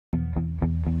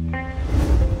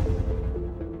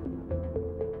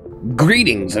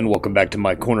Greetings and welcome back to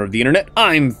my corner of the internet.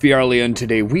 I'm Fiarlia and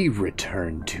today we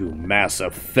return to Mass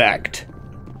Effect.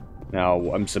 Now,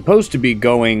 I'm supposed to be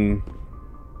going...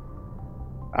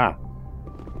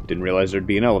 didn't realize there'd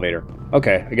be an elevator.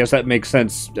 Okay, I guess that makes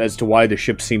sense as to why the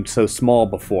ship seemed so small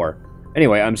before.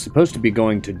 Anyway, I'm supposed to be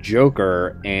going to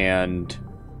Joker and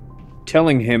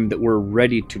telling him that we're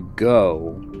ready to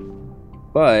go.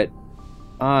 But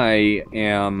I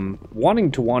am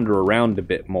wanting to wander around a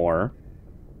bit more.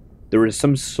 There is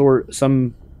some sort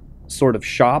of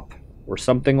shop or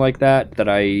something like that that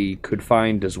I could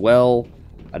find as well.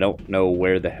 I don't know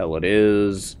where the hell it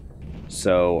is.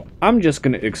 So I'm just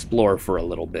going to explore for a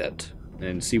little bit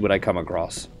and see what I come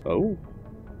across. Oh.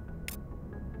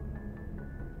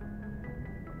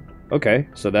 Okay,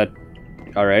 so that...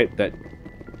 Alright, that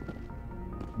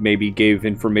maybe gave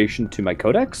information to my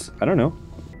codex? I don't know.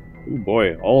 Oh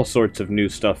boy, all sorts of new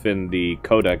stuff in the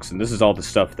codex, and this is all the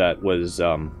stuff that was,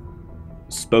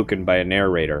 spoken by a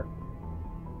narrator.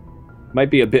 Might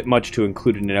be a bit much to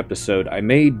include in an episode. I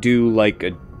may do like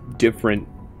a different,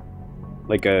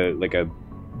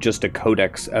 just a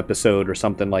codex episode or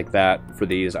something like that for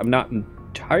these. I'm not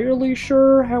entirely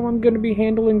sure how I'm going to be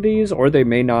handling these, or they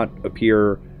may not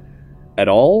appear at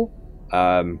all.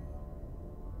 I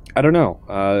don't know.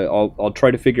 I'll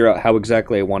try to figure out how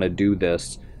exactly I want to do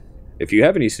this. If you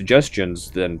have any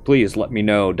suggestions, then please let me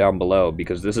know down below,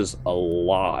 because this is a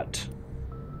lot.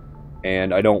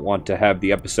 And I don't want to have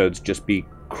the episodes just be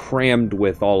crammed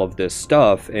with all of this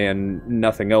stuff and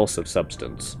nothing else of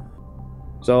substance.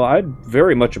 So I'd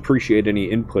very much appreciate any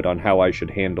input on how I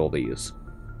should handle these.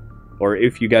 Or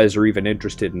if you guys are even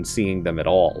interested in seeing them at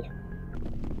all.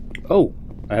 Oh,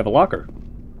 I have a locker.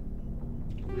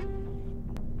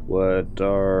 What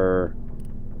are...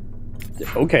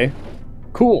 Okay,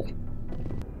 cool.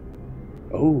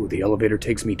 Oh, the elevator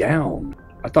takes me down.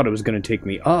 I thought it was going to take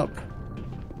me up.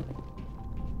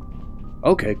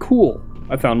 Okay, cool.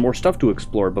 I found more stuff to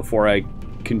explore before I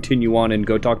continue on and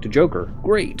go talk to Joker.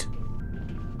 Great.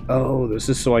 Oh, this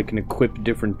is so I can equip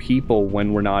different people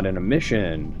when we're not in a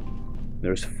mission.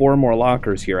 There's 4 more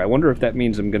lockers here. I wonder if that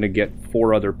means I'm going to get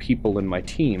 4 other people in my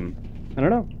team. I don't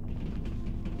know.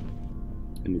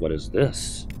 And what is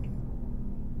this?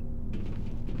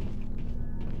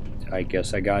 I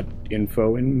guess I got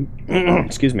info in...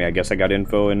 excuse me, I guess I got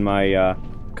info in my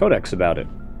codex about it.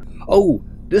 Oh!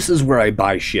 This is where I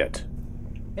buy shit.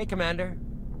 Hey, Commander.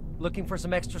 Looking for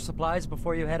some extra supplies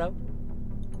before you head out?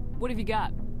 What have you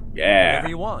got? Yeah. Whatever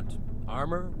you want.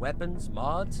 Armor, weapons,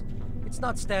 mods. It's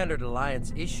not standard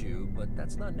Alliance issue, but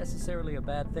that's not necessarily a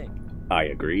bad thing. I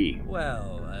agree.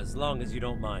 Well, as long as you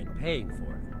don't mind paying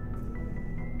for it.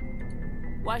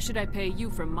 Why should I pay you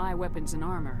for my weapons and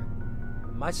armor?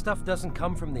 My stuff doesn't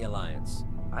come from the Alliance.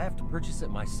 I have to purchase it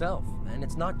myself, and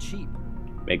it's not cheap.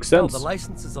 Makes sense. No, the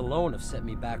licenses alone have set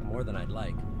me back more than I'd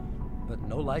like. But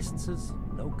no licenses,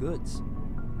 no goods.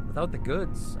 Without the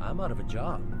goods, I'm out of a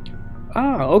job.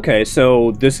 Ah, okay,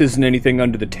 so this isn't anything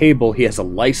under the table. He has a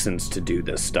license to do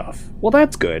this stuff. Well,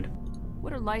 that's good.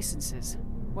 What are licenses?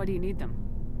 Why do you need them?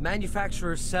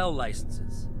 Manufacturers sell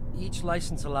licenses. Each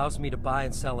license allows me to buy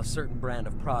and sell a certain brand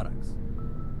of products.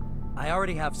 I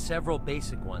already have several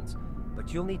basic ones,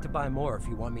 but you'll need to buy more if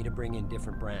you want me to bring in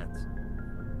different brands.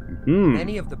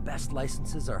 Many of the best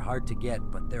licenses are hard to get,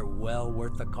 but they're well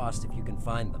worth the cost if you can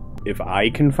find them. If I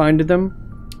can find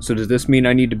them? So does this mean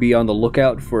I need to be on the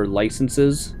lookout for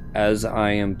licenses as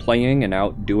I am playing and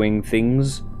out doing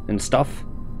things and stuff?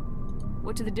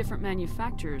 What do the different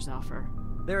manufacturers offer?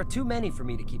 There are too many for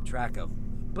me to keep track of,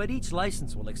 but each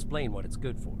license will explain what it's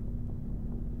good for.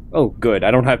 Oh, good.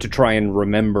 I don't have to try and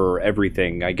remember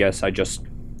everything. I guess I just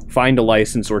find a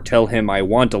license or tell him I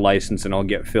want a license and I'll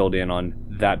get filled in on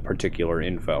that particular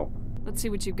info. Let's see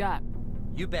what you've got.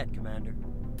 You bet, Commander.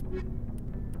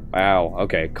 Wow,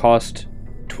 okay. Cost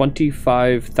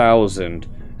 25,000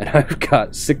 and I've got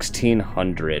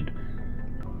 1,600.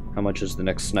 How much is the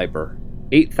next sniper?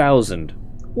 8,000.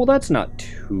 Well, that's not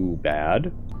too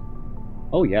bad.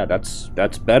 Oh yeah, that's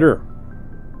better.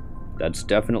 That's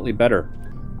definitely better.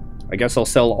 I guess I'll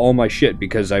sell all my shit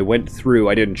because I went through,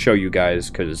 I didn't show you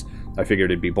guys because I figured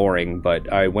it'd be boring,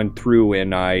 but I went through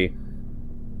and I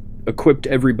equipped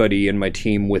everybody in my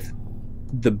team with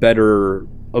the better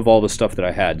of all the stuff that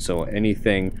I had. So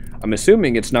anything, I'm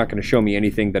assuming it's not going to show me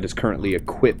anything that is currently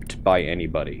equipped by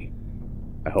anybody.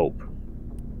 I hope.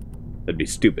 That'd be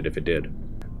stupid if it did.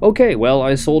 Okay, well,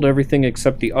 I sold everything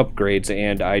except the upgrades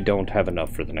and I don't have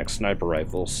enough for the next sniper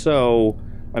rifle, so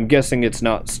I'm guessing it's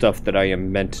not stuff that I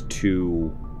am meant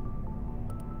to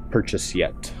purchase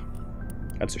yet.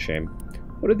 That's a shame.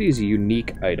 What are these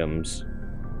unique items?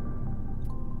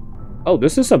 Oh,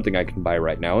 this is something I can buy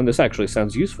right now, and this actually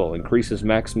sounds useful. Increases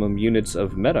maximum units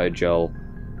of meta-gel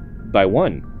by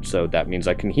 1, so that means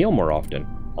I can heal more often.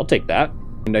 I'll take that.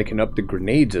 And I can up the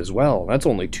grenades as well. That's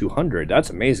only 200. That's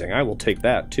amazing. I will take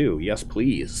that too. Yes,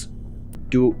 please.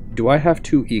 Do I have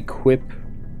to equip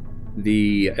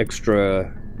the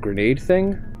extra grenade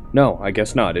thing? No, I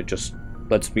guess not. It just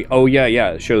lets me... Oh, yeah,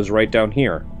 it shows right down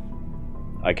here.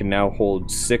 I can now hold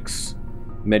 6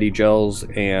 medi-gels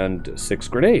and 6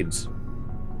 grenades.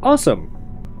 Awesome!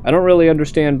 I don't really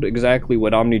understand exactly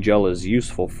what Omnigel is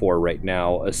useful for right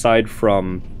now, aside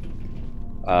from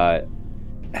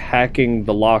hacking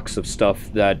the locks of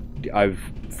stuff that I've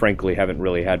frankly haven't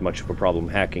really had much of a problem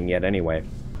hacking yet anyway.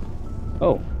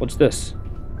 Oh, what's this?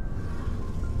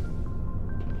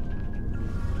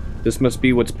 This must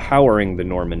be what's powering the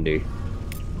Normandy.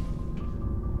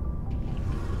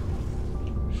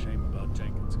 Shame about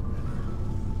Jenkins,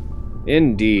 Commander.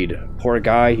 Indeed. Poor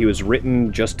guy, he was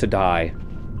written just to die.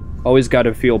 Always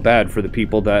gotta feel bad for the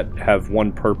people that have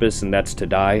one purpose, and that's to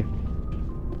die.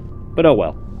 But oh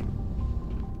well.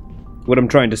 What I'm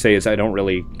trying to say is I don't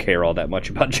really care all that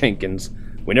much about Jenkins.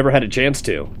 We never had a chance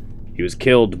to. He was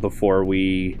killed before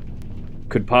we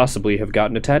could possibly have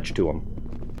gotten attached to him.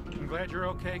 I'm glad you're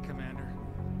okay, Commander.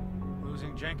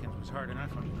 Losing Jenkins was hard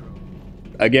enough on the crew.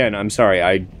 Again, I'm sorry,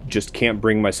 I just can't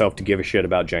bring myself to give a shit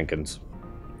about Jenkins.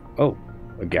 Oh,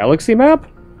 a galaxy map?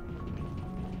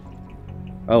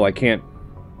 Oh, I can't...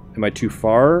 Am I too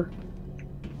far?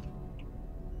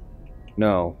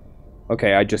 No.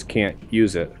 Okay, I just can't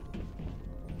use it.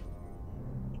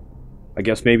 I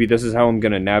guess maybe this is how I'm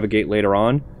gonna navigate later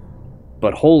on.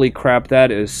 But holy crap, that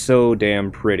is so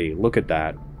damn pretty. Look at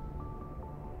that.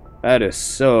 That is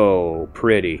so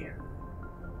pretty.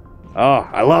 Oh,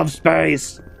 I love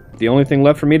space! The only thing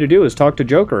left for me to do is talk to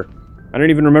Joker. I don't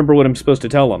even remember what I'm supposed to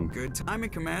tell him. Good timing,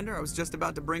 Commander. I was just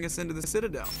about to bring us into the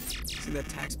Citadel. See that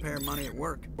taxpayer money at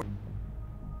work.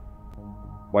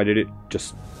 Why did it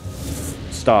just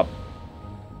stop?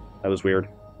 That was weird.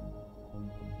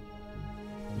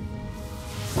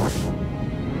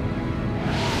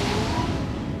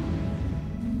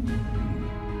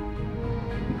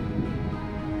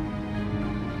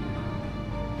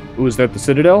 Ooh, is that the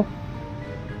Citadel?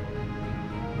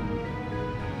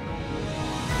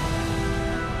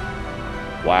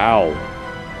 Wow.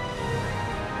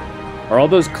 Are all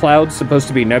those clouds supposed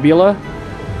to be nebula?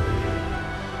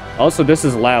 Also, this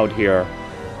is loud here.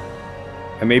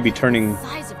 I may be turning... The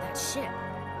size of that ship.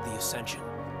 The Ascension,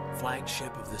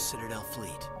 flagship of the Citadel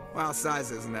fleet. Well,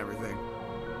 size isn't everything.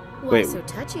 Why Wait. so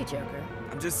touchy, Joker?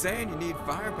 I'm just saying you need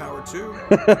firepower too.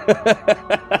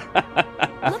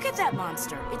 Look at that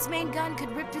monster. Its main gun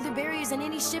could rip through the barriers in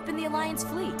any ship in the Alliance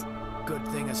fleet. Good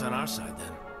thing it's on our side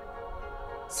then.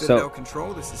 Citadel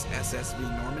Control, this is SSV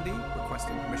Normandy,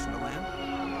 requesting permission to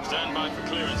land. Stand by for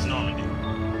clearance, Normandy.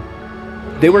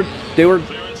 They were...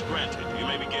 Clearance granted. You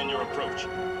may begin your approach.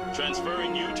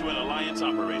 Transferring you to an Alliance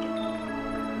operator.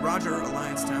 Roger,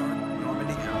 Alliance Tower,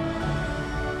 Normandy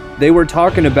out. They were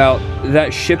talking about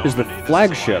that ship is the Normandy, this is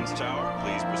flagship. Alliance Tower.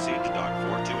 Please proceed to dock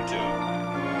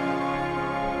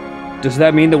 422. Does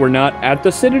that mean that we're not at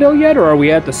the Citadel yet, or are we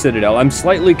at the Citadel? I'm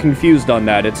slightly confused on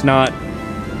that. It's not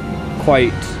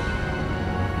quite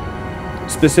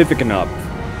specific enough.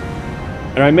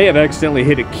 And I may have accidentally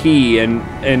hit a key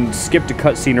and skipped a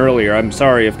cutscene earlier. I'm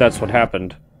sorry if that's what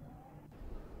happened.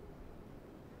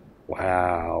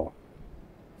 Wow.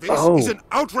 This Oh. is an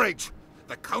outrage!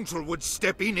 The Council would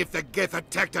step in if the Geth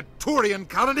attacked a Turian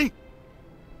colony?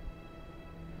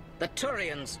 The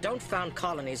Turians don't found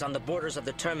colonies on the borders of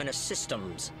the Terminus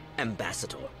systems,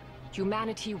 Ambassador.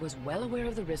 Humanity was well aware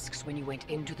of the risks when you went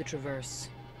into the Traverse.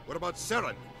 What about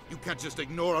Saren? You can't just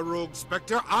ignore a rogue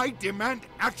Spectre. I demand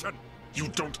action! You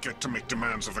don't get to make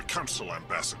demands of the Council,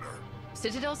 Ambassador.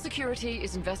 Citadel Security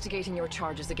is investigating your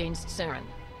charges against Saren.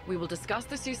 We will discuss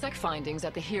the CSEC findings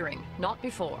at the hearing, not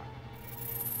before.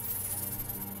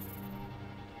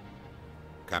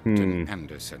 Captain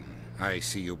Anderson, I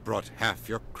see you brought half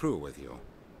your crew with you.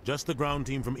 Just the ground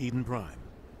team from Eden Prime,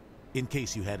 in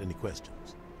case you had any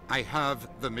questions. I have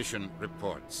the mission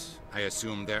reports. I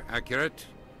assume they're accurate?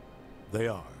 They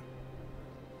are.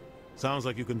 Sounds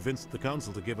like you convinced the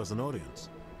Council to give us an audience.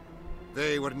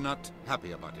 They were not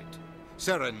happy about it.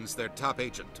 Saren's their top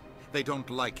agent. They don't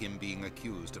like him being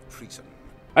accused of treason.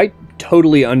 I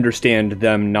totally understand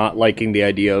them not liking the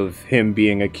idea of him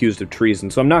being accused of treason,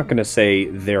 so I'm not going to say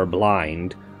they're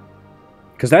blind.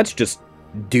 Because that's just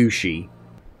douchey.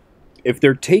 If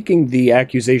they're taking the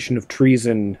accusation of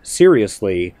treason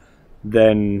seriously,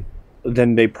 then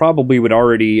they probably would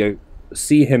already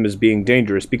see him as being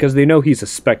dangerous, because they know he's a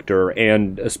Spectre,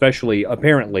 and especially,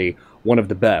 apparently, one of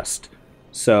the best.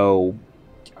 So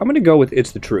I'm going to go with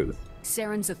it's the truth.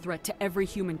 Saren's a threat to every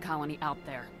human colony out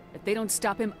there. If they don't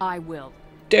stop him, I will.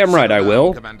 Damn right I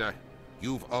will. Commander,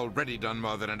 you've already done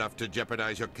more than enough to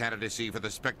jeopardize your candidacy for the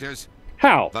Spectres.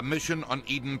 How? The mission on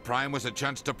Eden Prime was a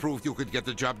chance to prove you could get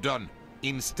the job done.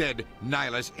 Instead,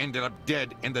 Nihilus ended up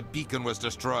dead and the beacon was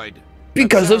destroyed.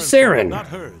 Because of Saren. Not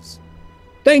hers.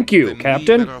 Thank you, Then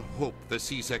Captain. we better hope the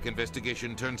CSEC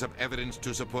investigation turns up evidence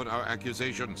to support our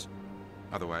accusations.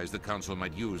 Otherwise, the Council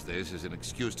might use this as an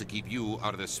excuse to keep you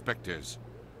out of the Spectres.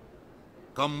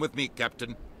 Come with me,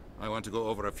 Captain. I want to go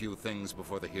over a few things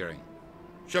before the hearing.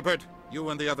 Shepard, you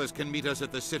and the others can meet us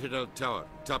at the Citadel Tower,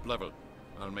 top level.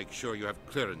 I'll make sure you have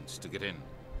clearance to get in.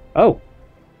 Oh.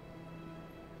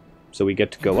 So we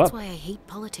get to go That's up. why I hate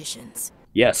politicians.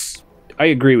 Yes. I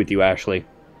agree with you, Ashley.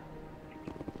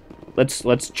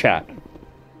 Let's chat.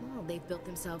 Well, they've built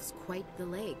themselves quite the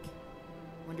lake.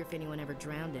 Wonder if anyone ever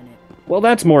drowned in it. Well,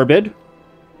 that's morbid.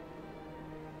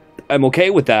 I'm okay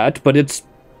with that, but it's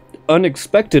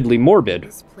unexpectedly morbid.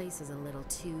 This place is a little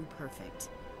too perfect.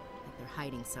 Like they're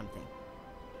hiding something.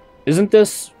 Isn't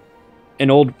this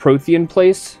an old Prothean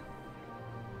place?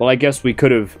 Well, I guess we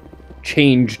could have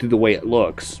changed the way it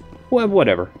looks. Well,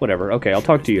 whatever. Okay, I'll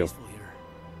talk to you.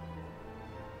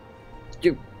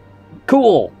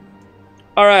 Cool.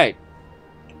 All right.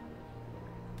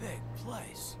 Big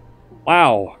place.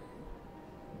 Wow.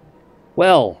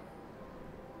 Well,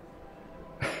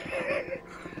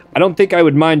 I don't think I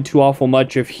would mind too awful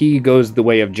much if he goes the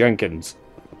way of Jenkins.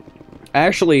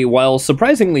 Actually, while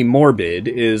surprisingly morbid,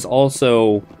 is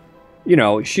also, you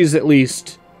know, she's at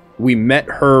least, we met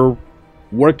her,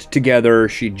 worked together,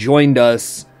 she joined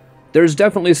us. There's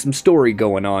definitely some story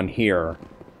going on here,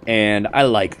 and I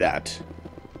like that.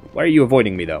 Why are you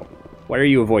avoiding me, though? Why are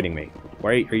you avoiding me?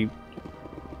 Why are you...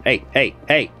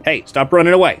 Hey, stop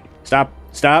running away. Stop.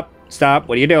 What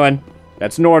are you doing?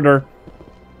 That's an order.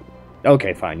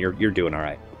 Okay, fine, you're doing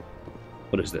alright.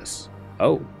 What is this?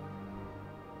 Oh.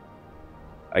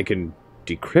 I can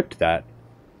decrypt that.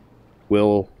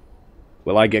 Will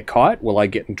I get caught? Will I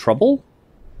get in trouble?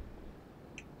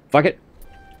 Fuck it.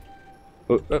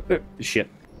 Shit.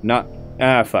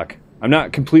 Fuck. I'm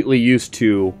not completely used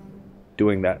to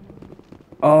doing that.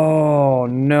 Oh,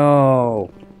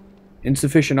 no.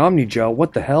 Insufficient Omnigel,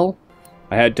 what the hell?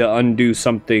 I had to undo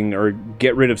something, or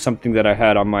get rid of something that I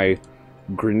had on my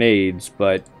grenades,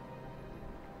 but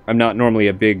I'm not normally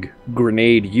a big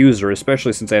grenade user,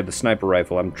 especially since I have the sniper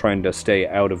rifle. I'm trying to stay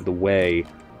out of the way.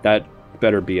 That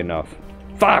better be enough.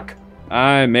 Fuck!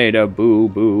 I made a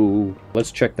boo-boo.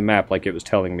 Let's check the map like it was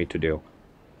telling me to do.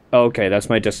 Okay, that's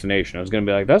my destination. I was gonna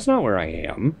be like, that's not where I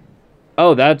am.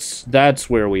 Oh, that's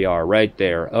where we are, right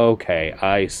there. Okay,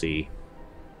 I see.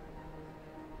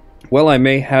 Well, I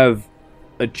may have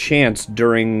a chance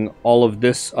during all of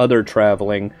this other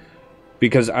traveling,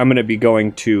 because I'm going to be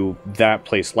going to that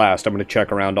place last. I'm going to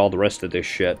check around all the rest of this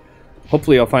shit.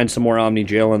 Hopefully I'll find some more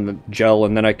Omnigel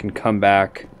and then I can come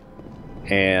back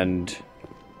and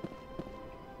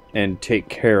take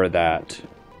care of that.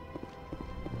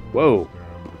 Whoa.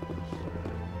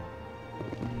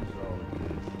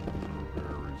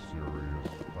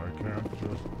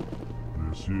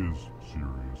 This is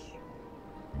serious.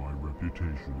 My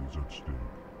reputation is at stake.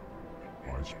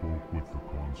 I spoke with the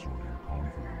consort in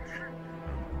confidence,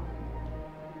 and her alone,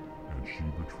 and she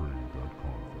betrayed that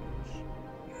confidence.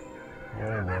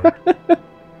 All right.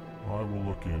 I will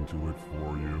look into it for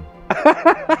you.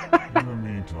 In the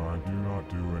meantime, do not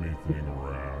do anything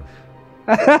rash.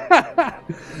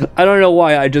 I don't know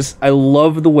why, I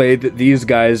love the way that these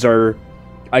guys are,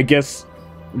 I guess,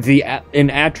 an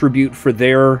attribute for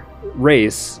their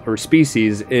race, or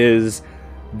species, is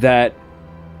that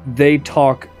they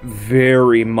talk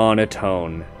very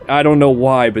monotone. I don't know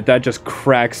why, but that just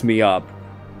cracks me up.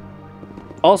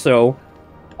 Also,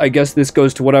 I guess this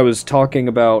goes to what I was talking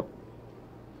about,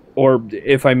 or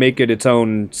if I make it its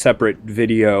own separate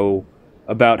video,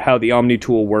 about how the Omni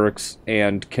tool works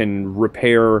and can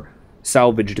repair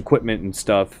salvaged equipment and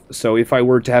stuff. So if I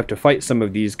were to have to fight some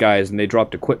of these guys and they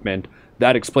dropped equipment,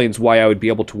 that explains why I would be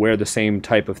able to wear the same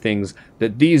type of things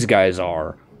that these guys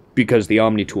are, because the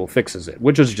Omni tool fixes it,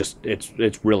 which is just,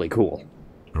 it's really cool.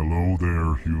 Hello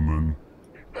there, human.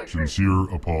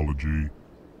 Sincere apology,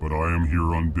 but I am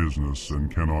here on business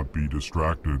and cannot be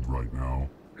distracted right now.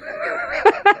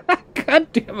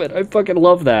 God damn it, I fucking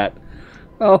love that.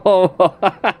 Oh.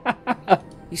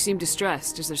 You seem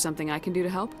distressed. Is there something I can do to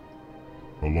help?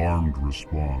 Alarmed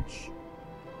response.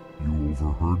 You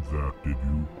overheard that, did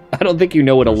you? I don't think you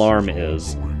know what alarm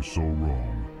is. Going so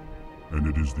wrong, and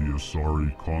it is the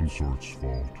Asari consort's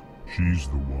fault. She's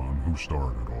the one who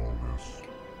started all this.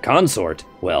 Consort?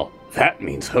 Well, that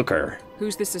means hooker.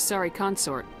 Who's the Asari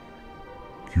consort?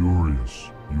 Curious,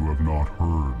 you have not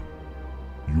heard.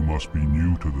 You must be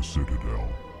new to the Citadel.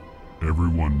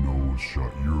 Everyone knows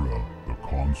Sha'ira, the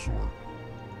consort.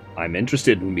 I'm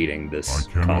interested in meeting this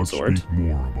I cannot consort. speak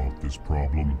more about this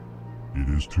problem. It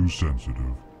is too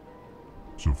sensitive.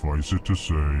 Suffice it to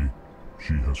say,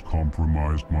 she has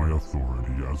compromised my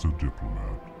authority as a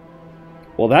diplomat.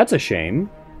 Well, that's a shame.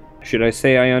 Should I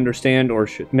say I understand, or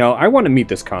should... No, I want to meet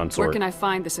this consort. Where can I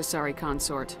find this Asari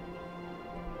consort?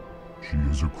 She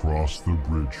is across the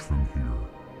bridge from here.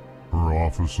 Her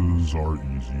offices are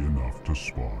easy enough to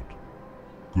spot.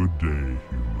 Good day,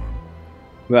 human.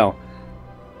 Well,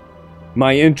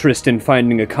 my interest in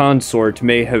finding a consort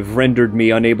may have rendered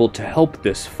me unable to help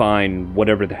this fine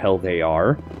whatever the hell they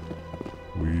are.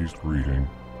 Pleased greeting.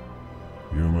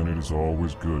 Human, it is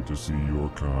always good to see your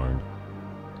kind.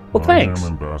 Well, thanks. I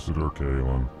am Ambassador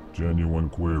Kalen. Genuine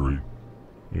query.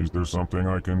 Is there something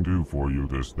I can do for you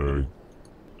this day?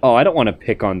 Oh, I don't want to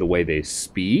pick on the way they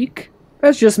speak.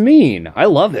 That's just mean. I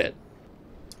love it.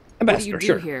 Ambassador, what do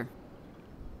you do sure. here?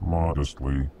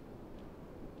 Modestly.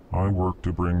 I work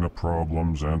to bring the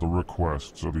problems and the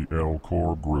requests of the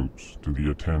L-Corps groups to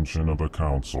the attention of the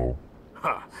Council.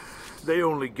 Ha! They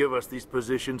only give us these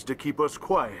positions to keep us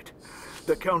quiet.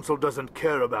 The Council doesn't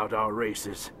care about our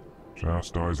races.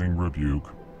 Chastising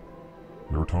rebuke.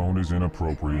 Your tone is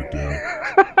inappropriate, Din.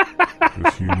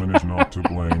 This human is not to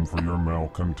blame for your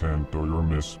malcontent or your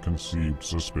misconceived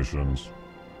suspicions.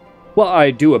 Well,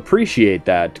 I do appreciate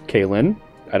that, Kalen.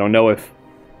 I don't know if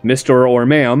Mr. or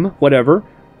Ma'am, whatever.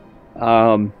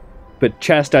 But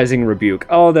chastising rebuke.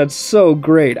 Oh, that's so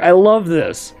great. I love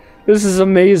this. This is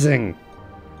amazing.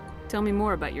 Tell me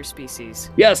more about your species.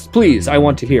 Yes, please. I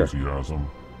want to hear. Enthusiasm.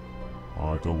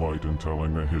 I delight in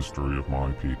telling the history of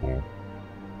my people.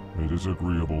 It is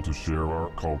agreeable to share our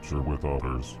culture with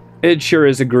others. It sure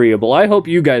is agreeable. I hope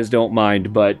you guys don't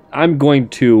mind, but I'm going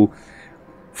to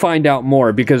find out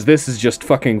more because this is just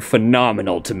fucking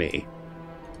phenomenal to me.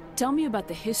 Tell me about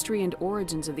the history and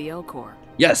origins of the L-Corps.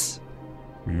 Yes.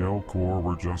 The L-Corps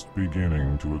were just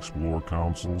beginning to explore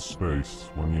Council space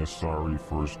when the Asari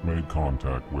first made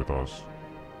contact with us.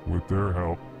 With their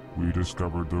help, we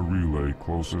discovered the relay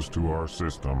closest to our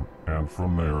system, and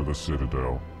from there the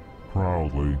Citadel.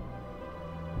 Proudly,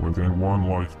 within one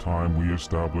lifetime we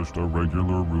established a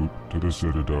regular route to the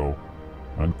Citadel,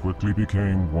 and quickly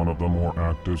became one of the more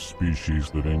active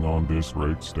species living on this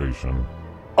great station.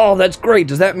 Oh, that's great.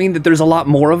 Does that mean that there's a lot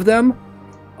more of them?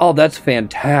 Oh, that's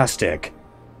fantastic.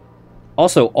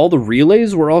 Also, all the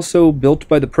relays were also built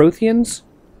by the Protheans?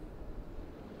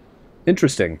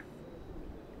 Interesting.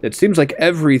 It seems like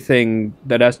everything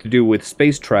that has to do with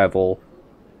space travel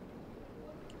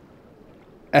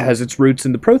has its roots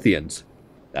in the Protheans.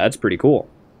 That's pretty cool.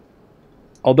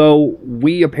 Although,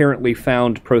 we apparently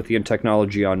found Prothean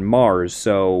technology on Mars,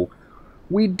 so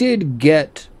we did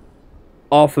get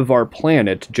off of our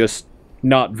planet, just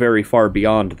not very far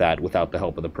beyond that without the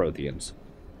help of the Protheans.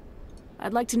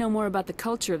 I'd like to know more about the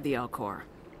culture of the L-Corps.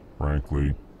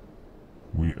 Frankly,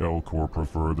 we L-Corps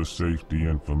prefer the safety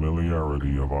and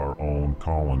familiarity of our own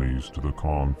colonies to the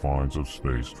confines of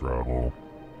space travel.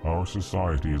 Our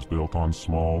society is built on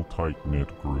small,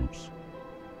 tight-knit groups.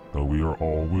 Though we are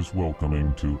always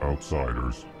welcoming to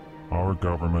outsiders, our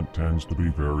government tends to be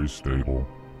very stable.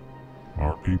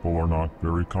 Our people are not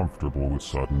very comfortable with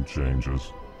sudden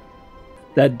changes.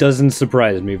 That doesn't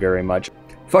surprise me very much.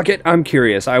 Fuck it, I'm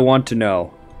curious. I want to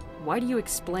know. Why do you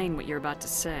explain what you're about to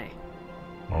say?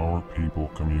 Our people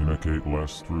communicate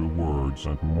less through words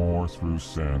and more through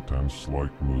scent and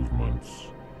slight movements.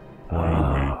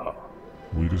 Plainly,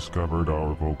 we discovered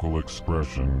our vocal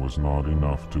expression was not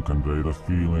enough to convey the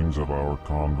feelings of our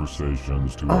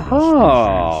conversations to other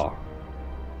species.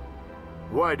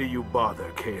 Why do you bother,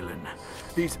 Kalen?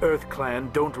 These Earth Clan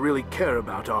don't really care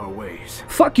about our ways.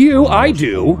 Fuck you, I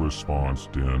do. Response,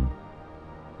 Din.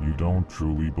 You don't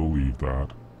truly believe that,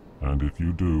 and if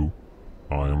you do,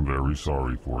 I am very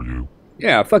sorry for you.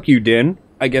 Yeah, fuck you, Din.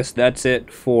 I guess that's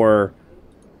it for...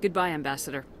 Goodbye,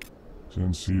 Ambassador.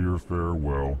 Sincere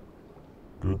farewell.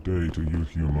 Good day to you,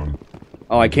 human.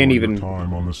 Oh, I can't Enjoy even... your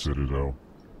time on the Citadel.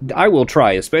 I will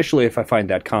try, especially if I find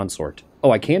that consort.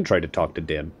 Oh, I can try to talk to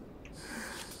Din.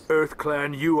 Earth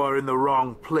Clan, you are in the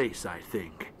wrong place, I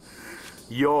think.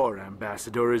 Your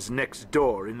ambassador is next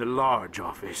door in the large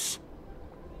office.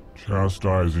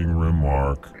 Chastising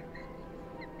remark.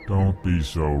 Don't be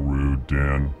so rude,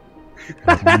 Din.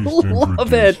 At least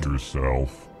introduce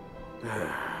yourself.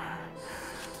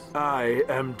 I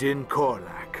am Din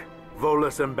Korlak,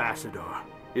 Volus Ambassador.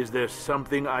 Is there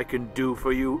something I can do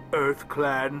for you, Earth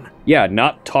Clan? Yeah,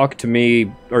 not talk to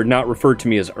me, or not refer to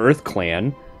me as Earth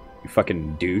Clan, you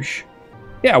fucking douche.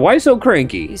 Yeah, why so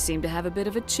cranky? You seem to have a bit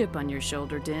of a chip on your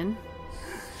shoulder, Din.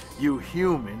 You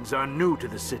humans are new to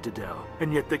the Citadel,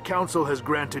 and yet the Council has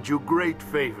granted you great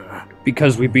favor.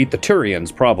 Because we beat the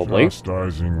Turians, probably.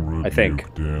 Chastising rebuke, I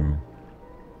think. Din.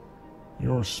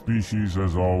 Your species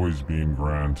has always been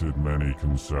granted many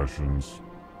concessions.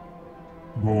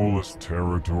 Volus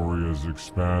territory has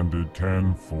expanded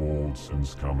tenfold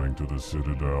since coming to the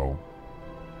Citadel.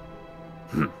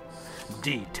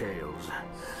 Details.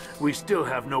 We still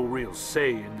have no real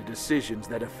say in the decisions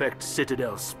that affect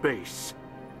Citadel space.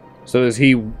 So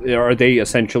are they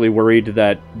essentially worried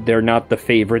that they're not the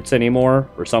favorites anymore,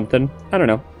 or something? I don't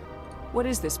know. What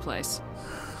is this place?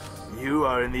 You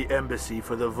are in the embassy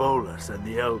for the Volus and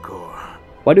the Elcor.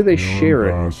 Why do they Your share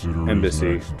an ambassador embassy?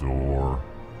 is next door,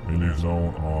 in his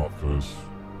own office.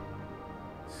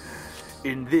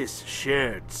 In this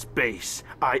shared space,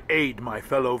 I aid my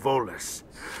fellow Volus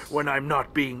when I'm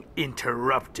not being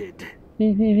interrupted.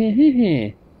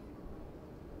 I'd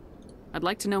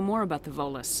like to know more about the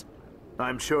Volus.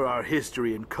 I'm sure our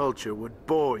history and culture would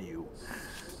bore you,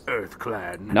 Earth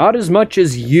Clan. Not as much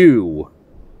as you.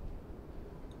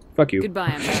 Fuck you. Goodbye,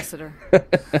 Ambassador.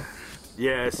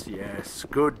 Yes, yes.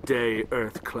 Good day,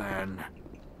 Earth Clan.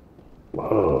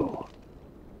 Whoa.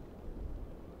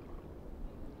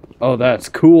 Oh, that's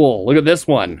cool. Look at this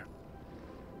one.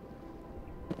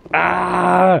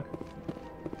 Ah!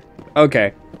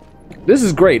 Okay. This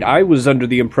is great. I was under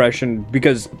the impression,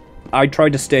 because I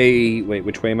tried to stay... Wait,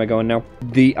 which way am I going now?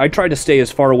 I try to stay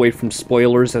as far away from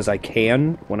spoilers as I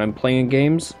can when I'm playing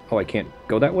games. Oh, I can't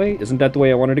go that way? Isn't that the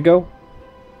way I wanted to go?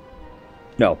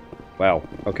 No. Wow.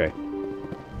 Okay.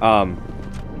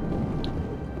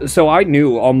 So I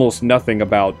knew almost nothing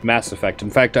about Mass Effect. In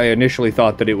fact, I initially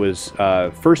thought that it was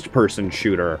a first-person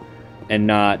shooter and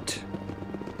not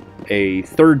a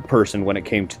third-person when it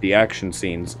came to the action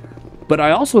scenes. But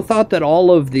I also thought that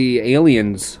all of the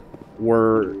aliens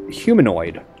were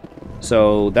humanoid.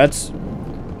 So that's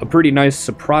a pretty nice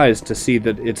surprise to see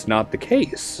that it's not the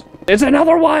case. It's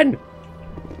another one!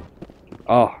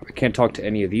 Oh, I can't talk to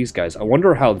any of these guys. I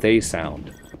wonder how they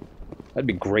sound. That'd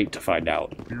be great to find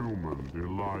out. Human,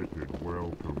 delighted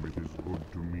welcome. It is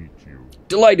good to meet you.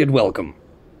 Delighted welcome.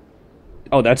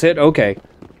 Oh, that's it? Okay.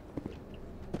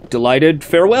 Delighted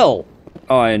farewell.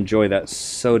 Oh, I enjoy that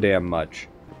so damn much.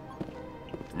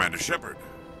 Commander Shepard,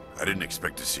 I didn't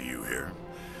expect to see you here.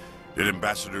 Did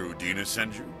Ambassador Udina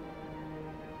send you?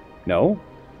 No.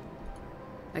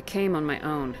 I came on my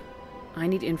own. I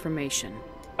need information.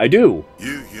 I do.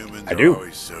 You humans I do. are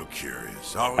always so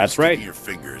curious. Always That's right. sticking your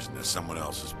fingers into someone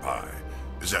else's pie.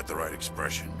 Is that the right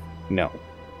expression? No.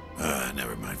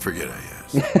 Never mind. Forget I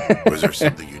asked. Was there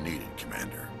something you needed,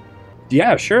 Commander?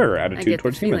 Yeah, sure. I Attitude get the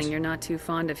towards feeling humans. you're not too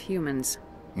fond of humans.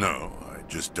 No, I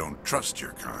just don't trust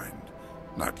your kind.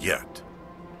 Not yet.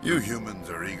 You humans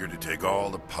are eager to take all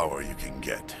the power you can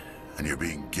get, and you're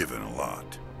being given a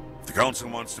lot. If the Council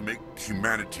wants to make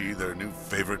humanity their new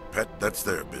favorite pet, that's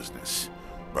their business.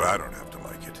 But I don't have to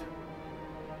like it.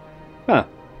 Huh.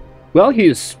 Well,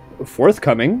 he's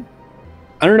forthcoming.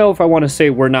 I don't know if I want to say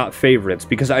we're not favorites,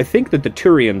 because I think that the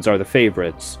Turians are the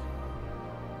favorites.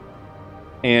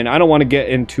 And I don't want to get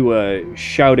into a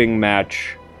shouting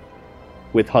match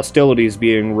with hostilities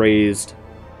being raised.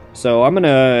 So I'm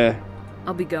gonna...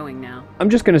 I'll be going now. I'm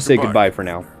just gonna say goodbye for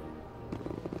now.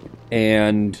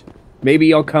 And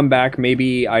maybe I'll come back.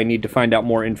 Maybe I need to find out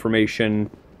more information.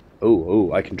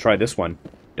 Oh, I can try this one.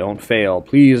 Don't fail.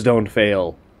 Please don't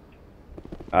fail.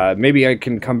 Maybe I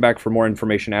can come back for more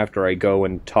information after I go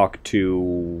and talk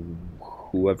to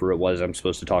whoever it was I'm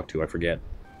supposed to talk to. I forget.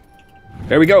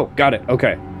 There we go. Got it.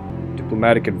 Okay.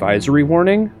 Diplomatic advisory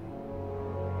warning.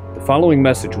 The following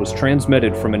message was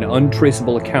transmitted from an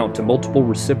untraceable account to multiple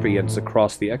recipients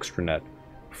across the extranet.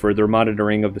 Further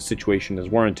monitoring of the situation is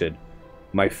warranted.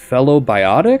 My fellow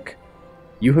biotic?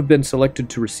 You have been selected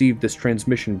to receive this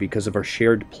transmission because of our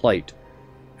shared plight.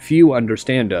 Few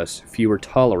understand us, fewer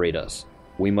tolerate us.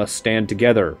 We must stand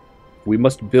together. We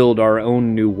must build our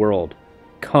own new world.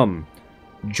 Come,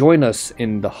 join us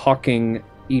in the Hawking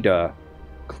Ida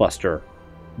cluster.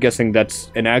 Guessing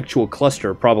that's an actual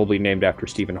cluster, probably named after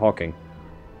Stephen Hawking.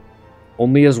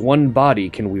 Only as one body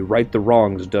can we right the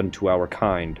wrongs done to our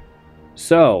kind.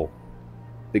 So,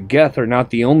 the Geth are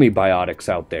not the only biotics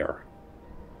out there.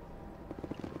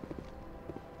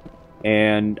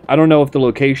 And I don't know if the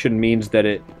location means that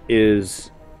it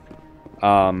is,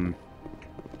 that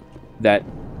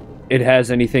it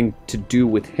has anything to do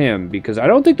with him, because I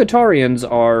don't think the Batarians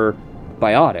are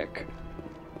biotic.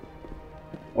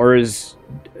 Or is...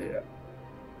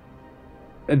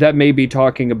 that may be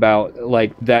talking about,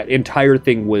 like, that entire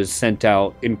thing was sent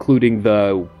out, including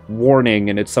the warning,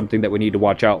 and it's something that we need to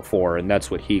watch out for, and that's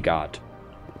what he got.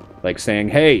 Like saying,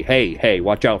 hey, hey, hey,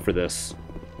 watch out for this.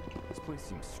 This place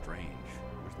seems strange.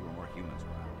 Wish there were more humans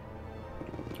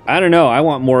around. I don't know, I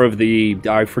want more of the...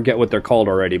 I forget what they're called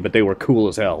already, but they were cool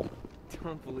as hell.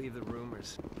 Don't believe the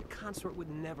rumors. The consort would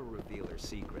never reveal her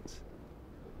secrets.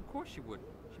 Of course she would.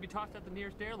 She'd be tossed out the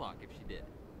nearest airlock if she did.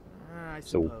 I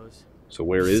suppose. So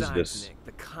where is Besides, this? Nick,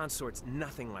 the consort's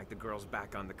nothing like the girls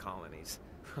back on the colonies.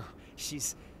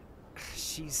 She's...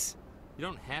 You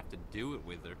don't have to do it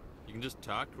with her. You can just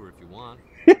talk to her if you want.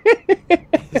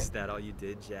 Is that all you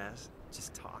did, Jazz?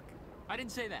 Just talk? I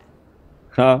didn't say that.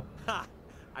 Huh? Ha!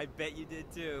 I bet you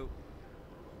did too.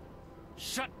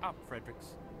 Shut up,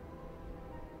 Fredericks.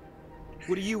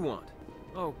 What do you want?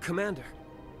 Oh, Commander.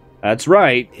 That's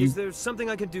right. Is there something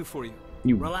I can do for you?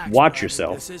 You Relax, watch Private.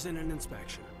 yourself. This isn't an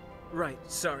inspection. Right,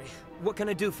 sorry. What can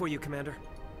I do for you, Commander?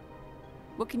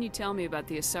 What can you tell me about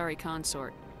the Asari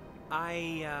consort?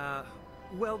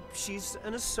 Well, she's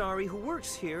an Asari who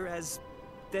works here as...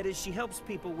 That is, she helps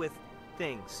people with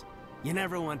things. You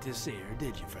never went to see her,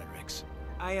 did you, Fredericks?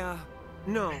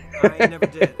 No, I never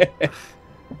did.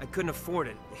 I couldn't afford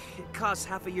it. It costs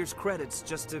half a year's credits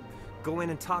just to go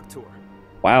in and talk to her.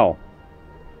 Wow.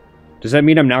 Does that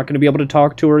mean I'm not going to be able to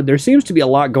talk to her? There seems to be a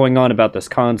lot going on about this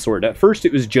consort. At first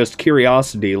it was just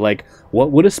curiosity, like,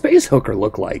 what would a space hooker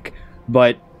look like?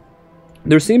 But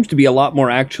there seems to be a lot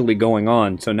more actually going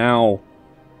on, so now...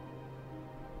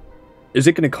 Is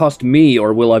it going to cost me,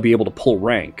 or will I be able to pull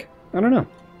rank? I don't know.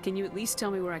 Can you at least tell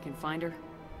me where I can find her?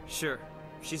 Sure.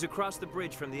 She's across the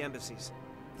bridge from the embassies.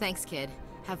 Thanks, kid.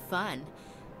 Have fun.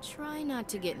 Try not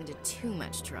to get into too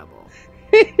much trouble.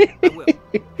 I will.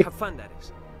 Have fun, that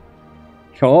is.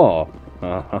 Oh.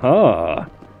 I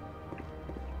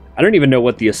don't even know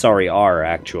what the Asari are,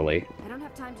 actually. I don't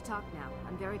have time to talk now.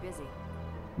 I'm very busy.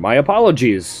 My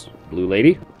apologies, Blue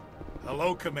Lady.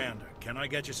 Hello, Commander. Can I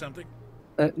get you something?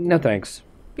 No thanks.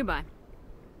 Goodbye.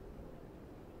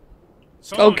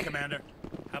 So long, Okay. Commander.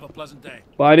 Have a pleasant day.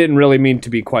 Well, I didn't really mean to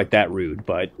be quite that rude,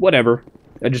 but whatever.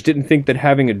 I just didn't think that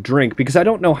having a drink, because I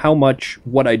don't know how much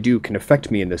what I do can affect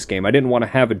me in this game. I didn't want to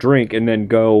have a drink and then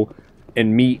go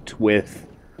and meet with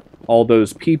all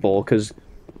those people, because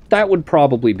that would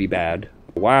probably be bad.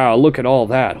 Wow, look at all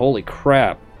that. Holy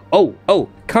crap. Oh,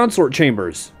 consort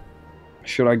chambers.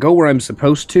 Should I go where I'm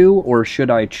supposed to, or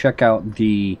should I check out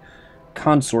the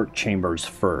consort chambers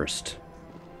first?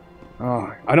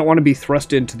 Oh, I don't want to be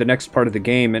thrust into the next part of the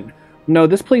game, and no,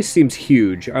 this place seems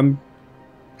huge. I'm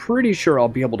pretty sure I'll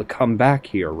be able to come back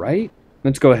here, right?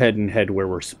 Let's go ahead and head where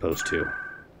we're supposed to.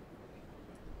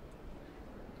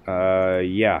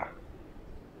 Yeah.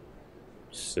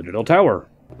 Citadel Tower.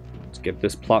 Let's get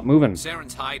this plot moving.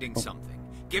 Saren's hiding something.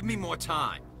 Give me more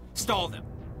time. Stall them.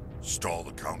 Stall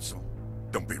the Council?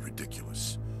 Don't be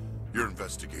ridiculous. Your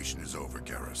investigation is over,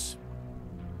 Garrus.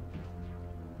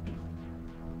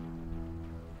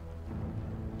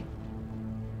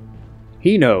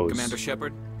 He knows. Commander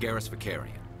Shepard, Garrus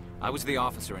Vicarian. I was the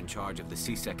officer in charge of the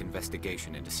CSEC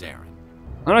investigation into Saren.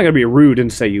 I'm not gonna be rude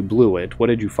and say you blew it. What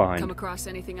did you find? Come across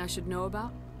anything I should know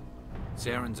about?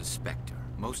 Saren's a Spectre.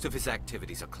 Most of his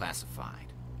activities are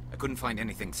classified. I couldn't find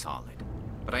anything solid.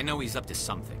 But I know he's up to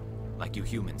something. Like you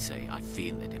humans say, I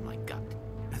feel it in my gut.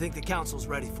 I think the Council's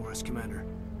ready for us, Commander.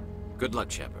 Good luck,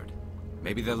 Shepard.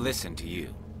 Maybe they'll listen to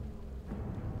you.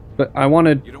 But I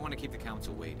wanted... You don't want to keep the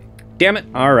Council waiting. Damn it.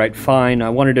 Alright, fine.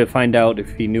 I wanted to find out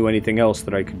if he knew anything else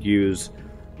that I could use.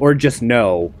 Or just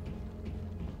know.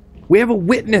 We have a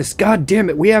witness! God damn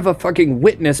it, we have a fucking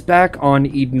witness back on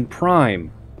Eden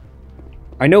Prime.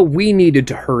 I know we needed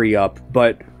to hurry up,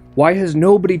 but why has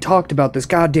nobody talked about this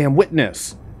goddamn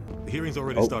witness? The hearing's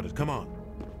already started. Come on.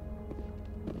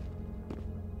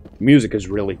 Music is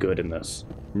really good in this.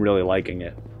 I'm really liking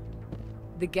it.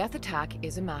 The Geth attack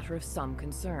is a matter of some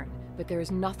concern, but there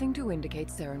is nothing to indicate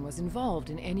Saren was involved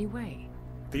in any way.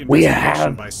 The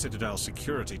investigation by Citadel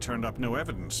Security turned up no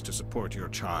evidence to support your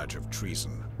charge of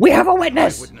treason. We have a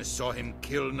witness! My witness saw him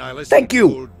kill Nihilus Thank in you!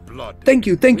 cold blood. Thank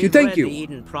you, thank you, We've thank read you! the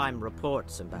Eden Prime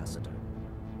reports, Ambassador.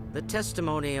 The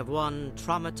testimony of one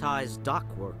traumatized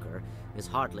dock worker is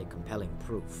hardly compelling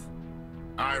proof.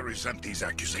 I resent these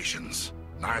accusations.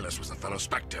 Nihilus was a fellow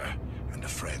Spectre and a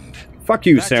friend. Fuck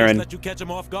you, That just Saren. let you catch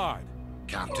him off guard.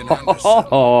 Captain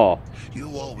Anderson,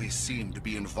 you always seem to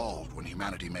be involved when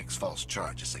humanity makes false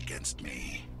charges against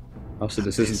me. Oh, so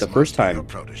this isn't the first Your time.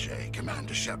 protege,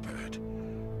 Commander Shepard,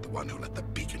 the one who let the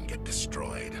beacon get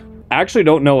destroyed. I actually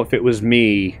don't know if it was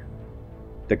me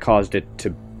that caused it to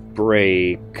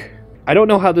break. I don't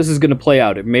know how this is going to play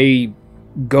out. It may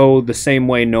go the same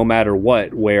way no matter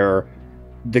what, where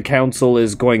the council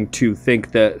is going to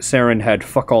think that Saren had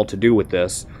fuck all to do with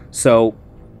this. So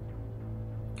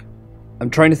I'm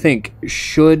trying to think,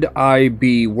 should I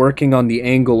be working on the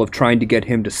angle of trying to get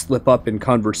him to slip up in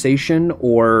conversation,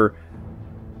 or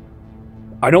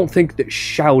I don't think that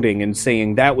shouting and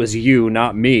saying that was you,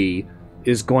 not me,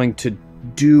 is going to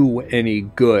do any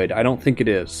good. I don't think it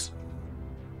is.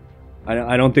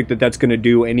 I don't think that that's going to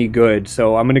do any good,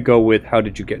 so I'm going to go with how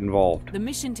did you get involved. The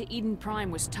mission to Eden Prime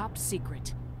was top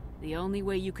secret. The only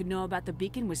way you could know about the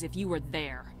beacon was if you were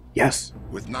there. Yes.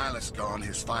 With Nihilus gone,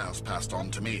 his files passed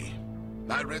on to me.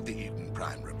 I read the Eden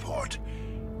Prime report.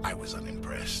 I was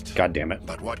unimpressed. God damn it.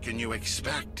 But what can you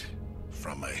expect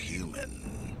from a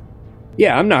human?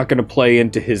 Yeah, I'm not going to play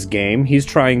into his game. He's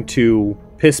trying to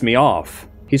piss me off.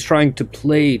 He's trying to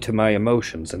play to my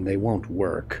emotions, and they won't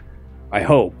work. I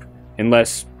hope.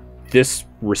 Unless this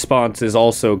response is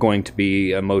also going to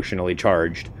be emotionally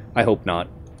charged. I hope not.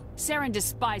 Saren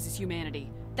despises humanity.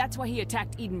 That's why he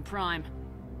attacked Eden Prime.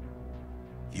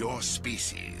 Your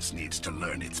species needs to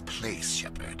learn its place,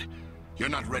 Shepard. You're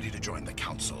not ready to join the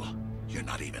Council. You're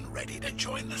not even ready to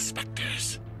join the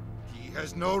Spectres. He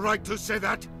has no right to say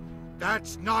that.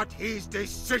 That's not his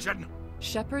decision.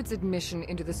 Shepard's admission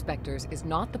into the Spectres is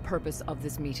not the purpose of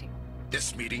this meeting.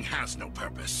 This meeting has no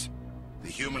purpose. The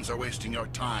humans are wasting your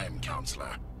time,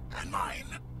 Counselor, and mine.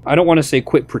 I don't want to say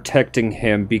quit protecting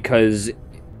him, because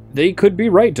they could be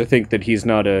right to think that he's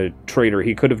not a traitor.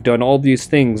 He could have done all these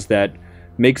things that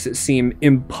makes it seem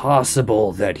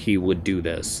impossible that he would do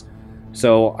this.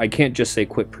 So I can't just say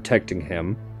quit protecting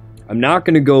him. I'm not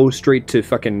going to go straight to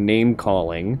fucking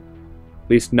name-calling, at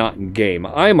least not in game.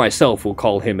 I myself will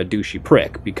call him a douchey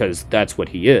prick, because that's what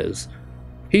he is.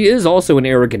 He is also an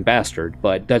arrogant bastard,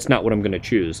 but that's not what I'm going to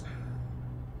choose.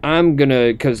 I'm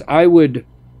gonna, because I would,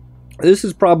 this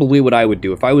is probably what I would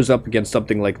do. If I was up against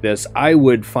something like this, I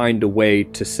would find a way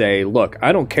to say, look,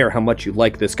 I don't care how much you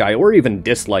like this guy or even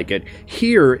dislike it.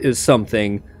 Here is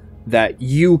something that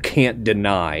you can't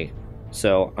deny.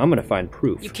 So I'm gonna find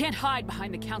proof. You can't hide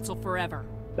behind the Council forever.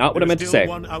 Not what I meant to say. There's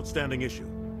still one outstanding issue.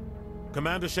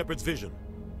 Commander Shepard's vision.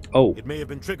 Oh. It may have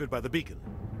been triggered by the beacon.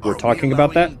 We're talking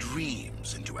about that?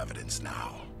 Dreams into evidence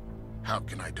now. How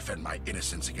can I defend my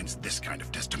innocence against this kind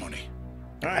of testimony?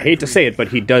 I hate to say it, but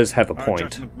he does have a Our point.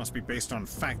 judgment must be based on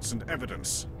facts and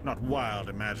evidence, not wild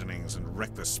imaginings and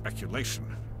reckless speculation.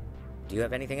 Do you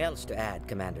have anything else to add,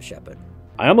 Commander Shepard?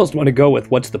 I almost want to go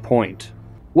with what's the point?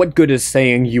 What good is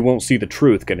saying you won't see the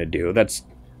truth gonna do? That's...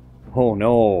 oh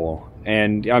no.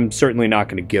 And I'm certainly not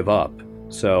gonna give up.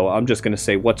 So I'm just gonna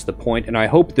say what's the point, and I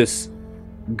hope this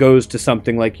goes to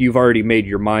something like you've already made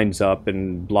your minds up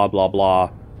and blah blah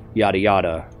blah. Yada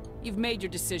yada. You've made your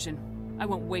decision. I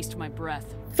won't waste my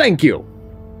breath. Thank you!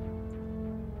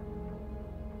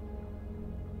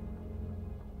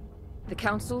 The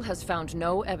Council has found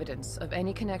no evidence of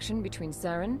any connection between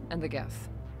Saren and the Geth.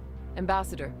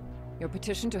 Ambassador, your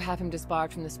petition to have him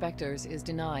disbarred from the Spectres is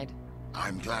denied.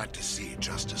 I'm glad to see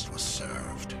justice was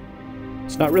served.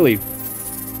 It's not really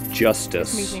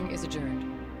justice. This meeting is adjourned.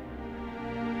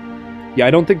 Yeah, I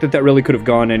don't think that really could have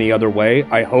gone any other way,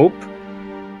 I hope.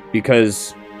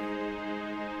 Because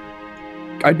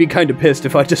I'd be kind of pissed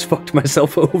if I just fucked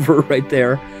myself over right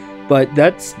there. But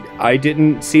that's... I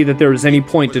didn't see that there was any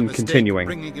point in continuing.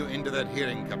 Bringing you into that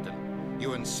hearing, Captain.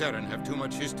 You and Saren have too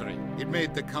much history. It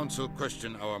made the Council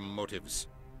question our motives.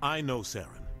 I know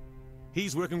Saren.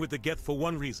 He's working with the Geth for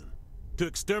one reason. To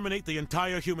exterminate the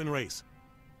entire human race.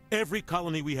 Every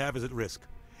colony we have is at risk.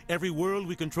 Every world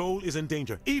we control is in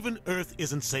danger. Even Earth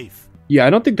isn't safe. Yeah, I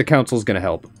don't think the Council's gonna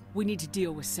help. We need to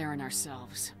deal with Saren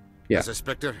ourselves. Yeah. As a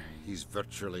Spectre, he's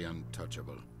virtually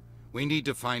untouchable. We need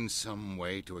to find some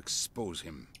way to expose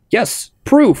him. Yes,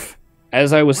 proof!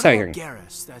 As I was saying.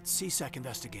 Garrus, that CSEC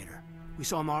investigator. We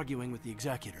saw him arguing with the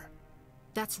executor.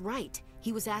 That's right.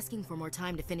 He was asking for more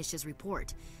time to finish his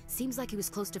report. Seems like he was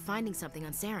close to finding something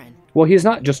on Saren. Well, he's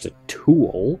not just a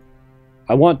tool.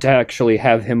 I want to actually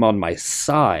have him on my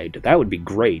side. That would be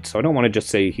great, so I don't want to just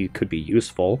say he could be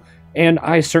useful. And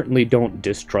I certainly don't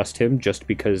distrust him just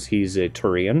because he's a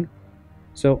Turian.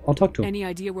 So I'll talk to him. Any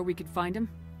idea where we could find him?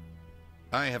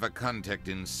 I have a contact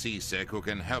in CSEC who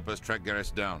can help us track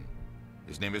Garrus down.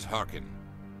 His name is Harkin.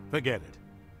 Forget it.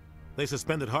 They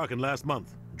suspended Harkin last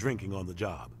month, drinking on the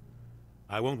job.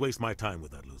 I won't waste my time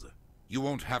with that loser. You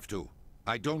won't have to.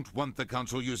 I don't want the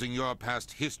Council using your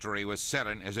past history with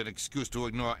Saren as an excuse to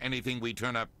ignore anything we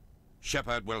turn up.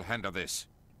 Shepard will handle this.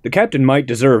 The captain might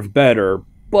deserve better,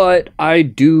 but I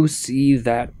do see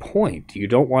that point. You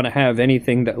don't want to have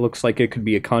anything that looks like it could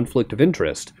be a conflict of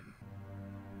interest.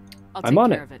 I'll I'm take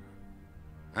on care it. of it.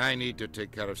 I need to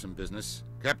take care of some business.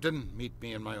 Captain, meet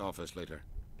me in my office later.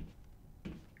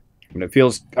 And I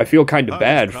feel kind of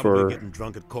bad probably for... getting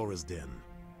drunk at Cora's Den.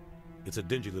 It's a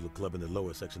dingy little club in the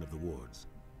lower section of the wards.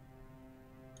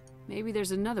 Maybe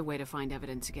there's another way to find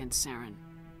evidence against Saren.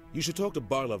 You should talk to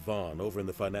Barla Vaughn over in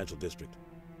the financial district.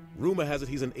 Rumor has it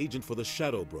he's an agent for the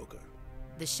Shadow Broker.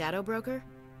 The Shadow Broker?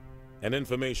 An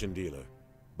information dealer.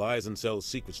 Buys and sells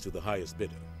secrets to the highest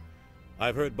bidder.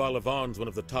 I've heard Barla Vaughn's one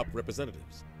of the top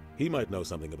representatives. He might know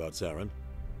something about Saren,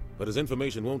 but his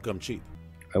information won't come cheap.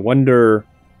 I wonder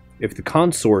if the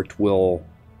consort will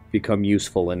become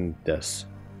useful in this.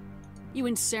 You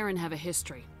and Saren have a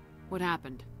history. What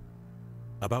happened?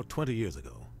 About 20 years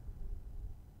ago,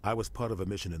 I was part of a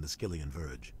mission in the Skillian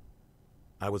Verge.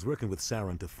 I was working with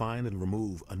Saren to find and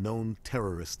remove a known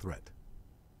terrorist threat.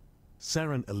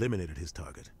 Saren eliminated his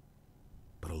target,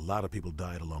 but a lot of people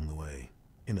died along the way,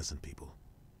 innocent people.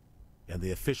 And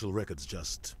the official records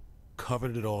just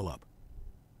covered it all up.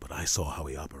 But I saw how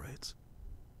he operates.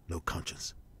 No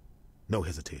conscience, no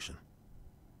hesitation.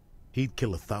 He'd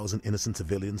kill 1,000 innocent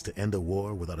civilians to end a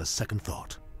war without a second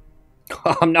thought.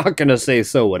 I'm not gonna say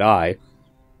so would I.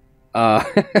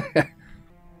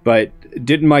 But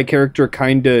didn't my character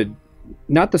kinda...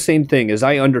 Not the same thing. As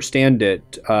I understand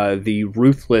it, the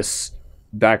Ruthless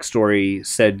backstory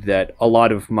said that a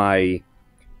lot of my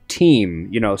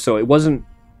team, so it wasn't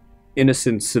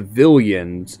innocent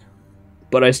civilians,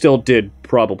 but I still did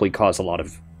probably cause a lot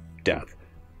of death.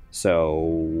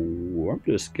 So I'm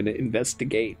just gonna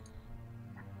investigate.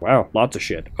 Wow, lots of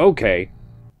shit. Okay.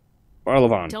 Barla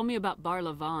Vaughn. Tell me about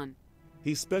Barla Vaughn.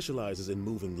 He specializes in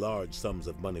moving large sums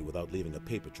of money without leaving a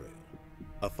paper trail.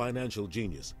 A financial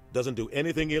genius. Doesn't do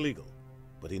anything illegal,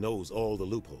 but he knows all the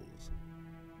loopholes.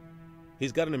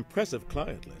 He's got an impressive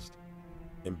client list.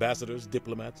 Ambassadors,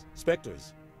 diplomats,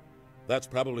 specters. That's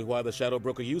probably why the Shadow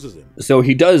Broker uses him. So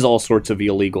he does all sorts of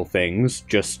illegal things,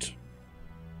 just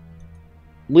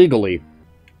legally.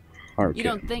 Harkin. You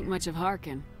don't think much of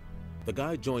Harkin. The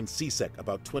guy joined CSEC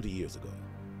about 20 years ago.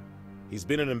 He's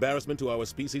been an embarrassment to our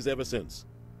species ever since.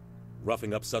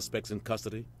 Roughing up suspects in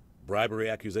custody, bribery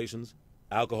accusations,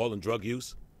 alcohol and drug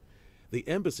use. The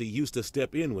embassy used to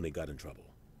step in when he got in trouble.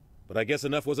 But I guess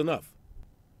enough was enough.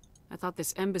 I thought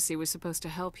this embassy was supposed to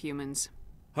help humans.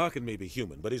 Harkin may be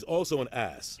human, but he's also an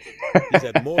ass. He's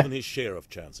had more than his share of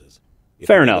chances. If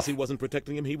Fair the enough. embassy wasn't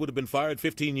protecting him, he would have been fired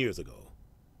 15 years ago.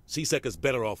 CSEC is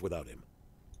better off without him.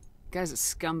 Guy's a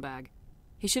scumbag.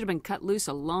 He should have been cut loose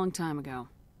a long time ago.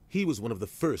 He was one of the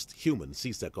first human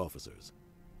CSEC officers.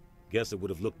 Guess it would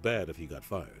have looked bad if he got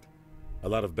fired. A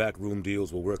lot of backroom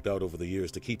deals were worked out over the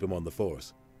years to keep him on the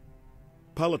force.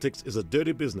 Politics is a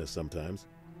dirty business sometimes.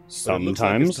 But it looks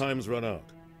like his time's run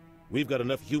out. We've got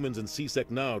enough humans in CSEC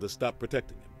now to stop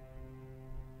protecting him.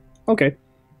 Okay.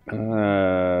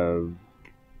 Our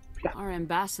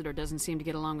ambassador doesn't seem to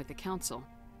get along with the council.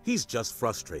 He's just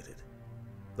frustrated.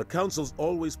 The council's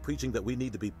always preaching that we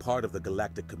need to be part of the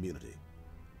galactic community.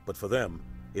 But for them,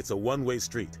 it's a one-way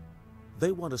street.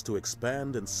 They want us to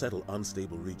expand and settle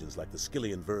unstable regions like the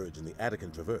Skillian Verge and the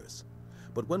Attican Traverse.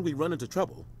 But when we run into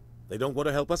trouble, they don't want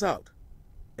to help us out.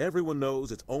 Everyone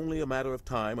knows it's only a matter of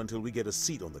time until we get a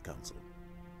seat on the council.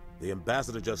 The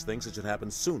ambassador just thinks it should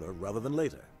happen sooner rather than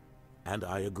later. And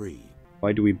I agree.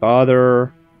 Why do we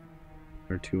bother?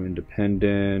 We're too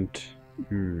independent.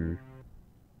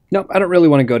 Nope, I don't really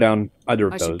want to go down either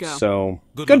of those, so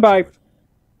goodbye. Luck,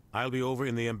 I'll be over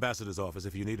in the ambassador's office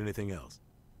if you need anything else.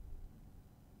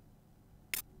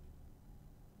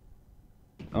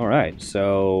 Alright,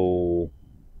 so...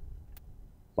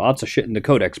 lots of shit in the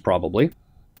codex, probably.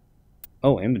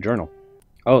 Oh, and the journal.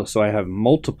 Oh, so I have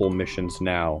multiple missions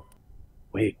now.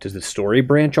 Wait, does the story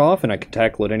branch off and I can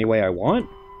tackle it any way I want?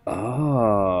 Oh,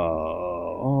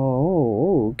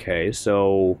 okay,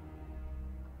 so...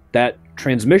 that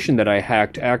transmission that I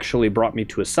hacked actually brought me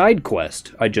to a side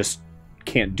quest. I just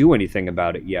can't do anything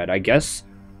about it yet. I guess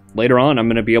later on I'm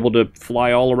going to be able to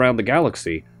fly all around the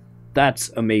galaxy. That's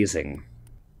amazing.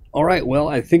 Alright, well,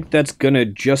 I think that's going to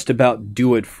just about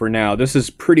do it for now. This is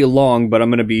pretty long, but I'm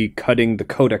going to be cutting the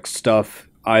codex stuff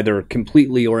either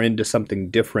completely or into something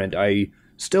different. I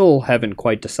still haven't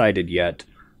quite decided yet.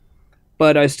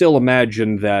 But I still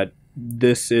imagine that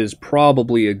this is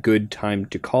probably a good time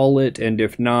to call it, and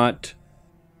if not,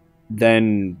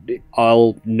 then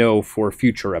I'll know for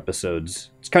future episodes.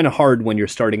 It's kind of hard when you're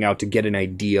starting out to get an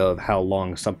idea of how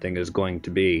long something is going to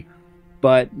be,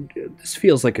 but this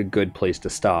feels like a good place to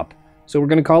stop, so we're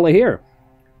going to call it here.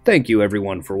 Thank you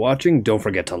everyone for watching. Don't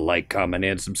forget to like, comment,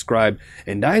 and subscribe,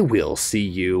 and I will see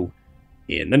you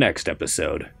in the next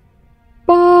episode.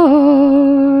 Bye!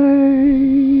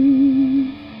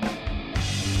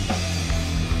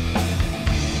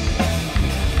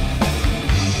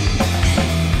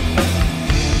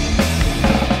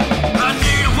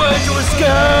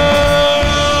 escape.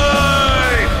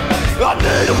 I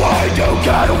need a way to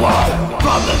get away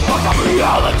from this fucked up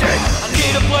reality. I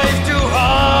need a place to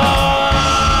hide,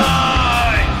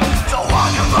 so I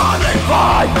can finally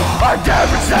find a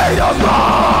different state of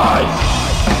mind.